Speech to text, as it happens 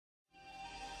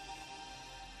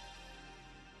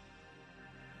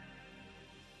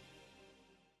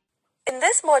In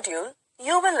this module,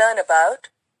 you will learn about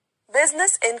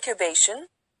business incubation,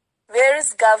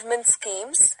 various government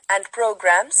schemes and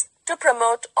programs to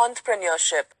promote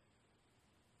entrepreneurship.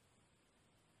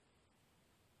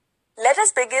 Let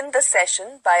us begin the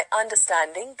session by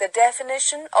understanding the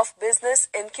definition of business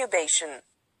incubation.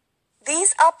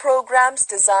 These are programs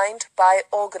designed by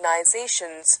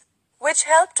organizations which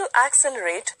help to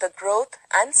accelerate the growth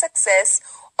and success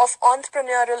of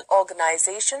entrepreneurial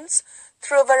organizations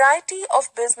through a variety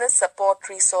of business support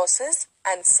resources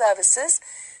and services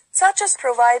such as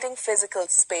providing physical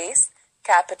space,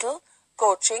 capital,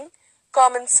 coaching,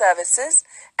 common services,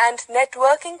 and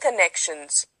networking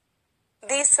connections.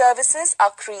 These services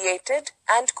are created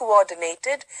and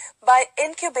coordinated by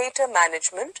incubator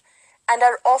management and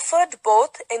are offered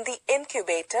both in the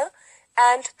incubator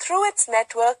and through its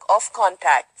network of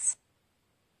contacts.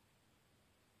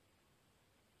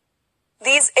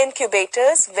 These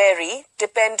incubators vary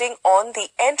depending on the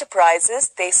enterprises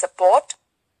they support,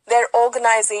 their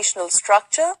organizational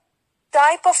structure,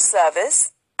 type of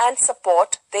service, and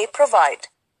support they provide.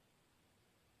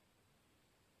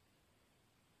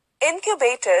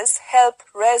 Incubators help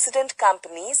resident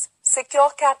companies secure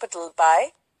capital by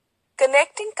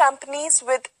connecting companies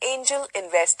with angel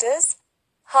investors,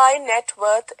 high net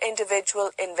worth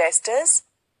individual investors,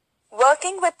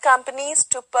 working with companies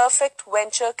to perfect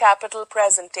venture capital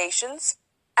presentations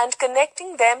and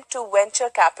connecting them to venture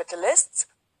capitalists,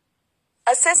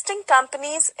 assisting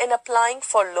companies in applying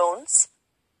for loans,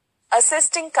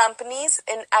 assisting companies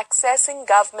in accessing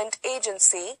government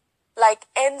agency like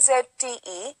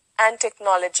NZTE and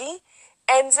technology,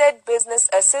 NZ Business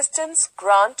Assistance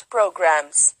Grant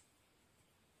programs.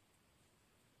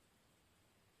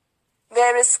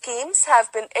 Various schemes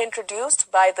have been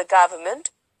introduced by the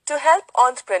government to help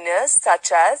entrepreneurs,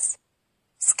 such as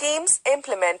schemes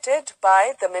implemented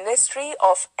by the Ministry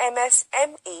of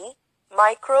MSME,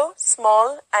 Micro,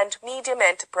 Small and Medium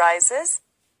Enterprises,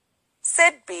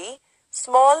 CBSE,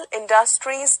 Small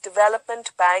Industries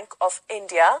Development Bank of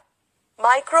India,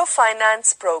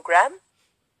 Microfinance Program,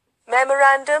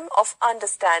 Memorandum of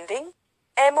Understanding,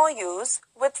 MOUs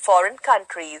with foreign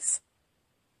countries.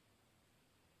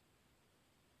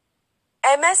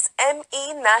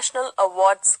 MSME National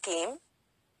Award Scheme,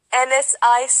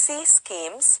 NSIC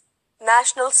schemes,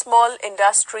 National Small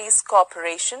Industries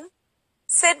Corporation,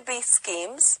 CBSE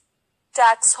schemes,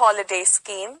 Tax Holiday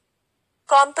Scheme,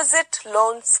 Composite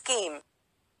Loan Scheme.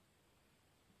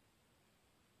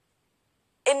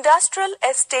 Industrial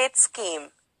Estate Scheme,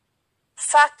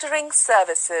 Factoring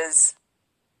Services,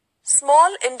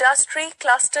 Small Industry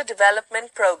Cluster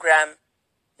Development Program,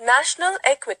 National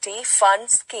Equity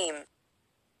Fund Scheme.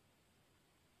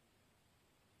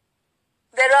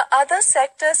 There are other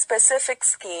sector-specific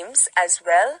schemes as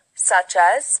well, such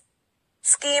as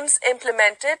schemes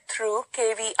implemented through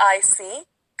KVIC,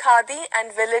 Khadi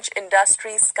and Village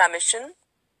Industries Commission,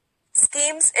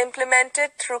 schemes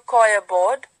implemented through Coir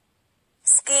Board,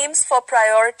 schemes for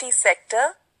priority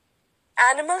sector,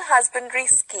 animal husbandry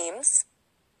schemes,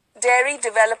 dairy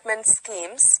development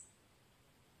schemes,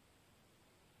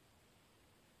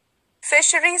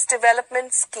 fisheries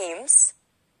development schemes,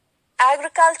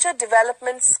 agriculture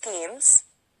development schemes,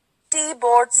 tea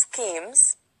board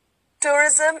schemes,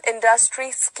 tourism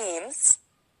industry schemes,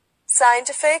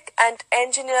 scientific and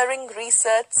engineering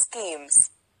research schemes.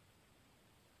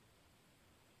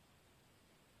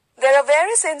 There are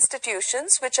various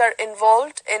institutions which are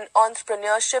involved in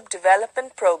Entrepreneurship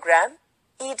Development Program,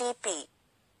 EDP.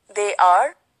 They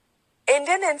are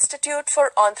Indian Institute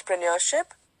for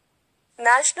Entrepreneurship,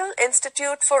 National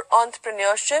Institute for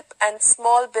Entrepreneurship and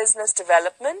Small Business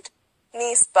Development,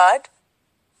 NISBUD,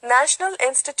 National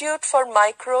Institute for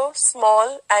Micro,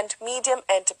 Small and Medium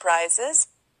Enterprises,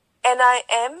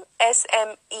 NIMSME,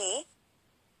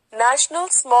 National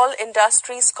Small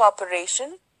Industries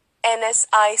Corporation,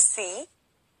 NSIC,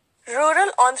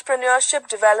 Rural Entrepreneurship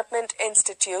Development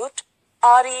Institute,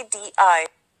 REDI.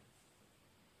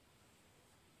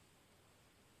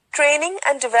 Training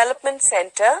and Development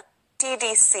Center,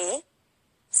 TDC,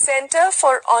 Center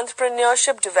for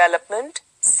Entrepreneurship Development,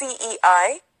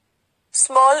 CEI,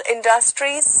 Small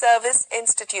Industries Service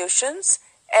Institutions,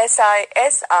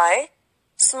 SISI,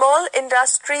 Small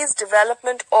Industries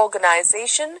Development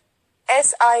Organization,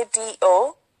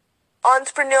 SIDO,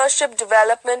 Entrepreneurship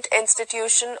Development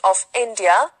Institution of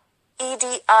India,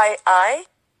 EDII,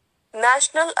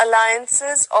 National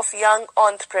Alliances of Young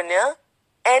Entrepreneur,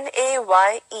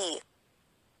 NAYE.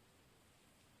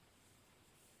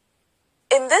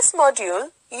 In this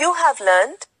module, you have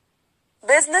learned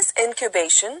business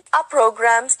incubation are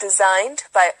programs designed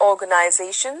by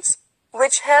organizations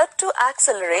which help to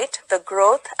accelerate the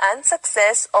growth and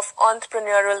success of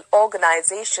entrepreneurial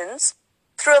organizations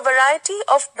through a variety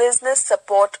of business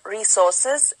support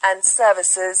resources and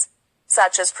services,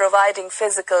 such as providing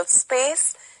physical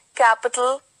space,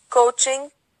 capital, coaching,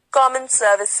 common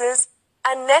services,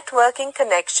 and networking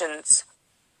connections.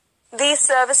 These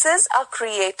services are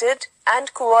created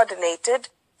and coordinated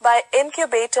by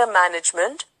incubator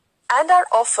management and are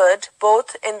offered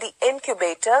both in the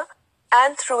incubator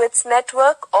and through its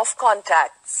network of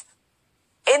contacts.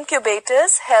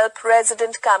 Incubators help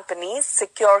resident companies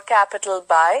secure capital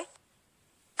by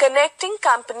connecting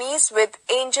companies with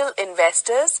angel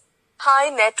investors, high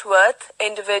net worth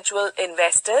individual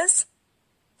investors,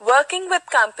 working with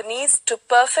companies to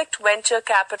perfect venture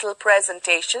capital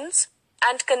presentations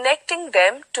and connecting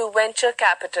them to venture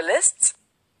capitalists,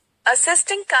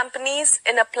 assisting companies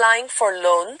in applying for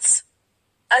loans,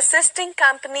 assisting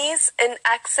companies in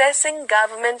accessing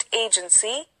government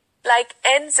agency like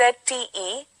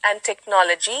NZTE and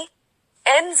technology,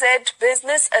 NZ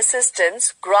Business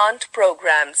Assistance grant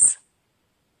programs.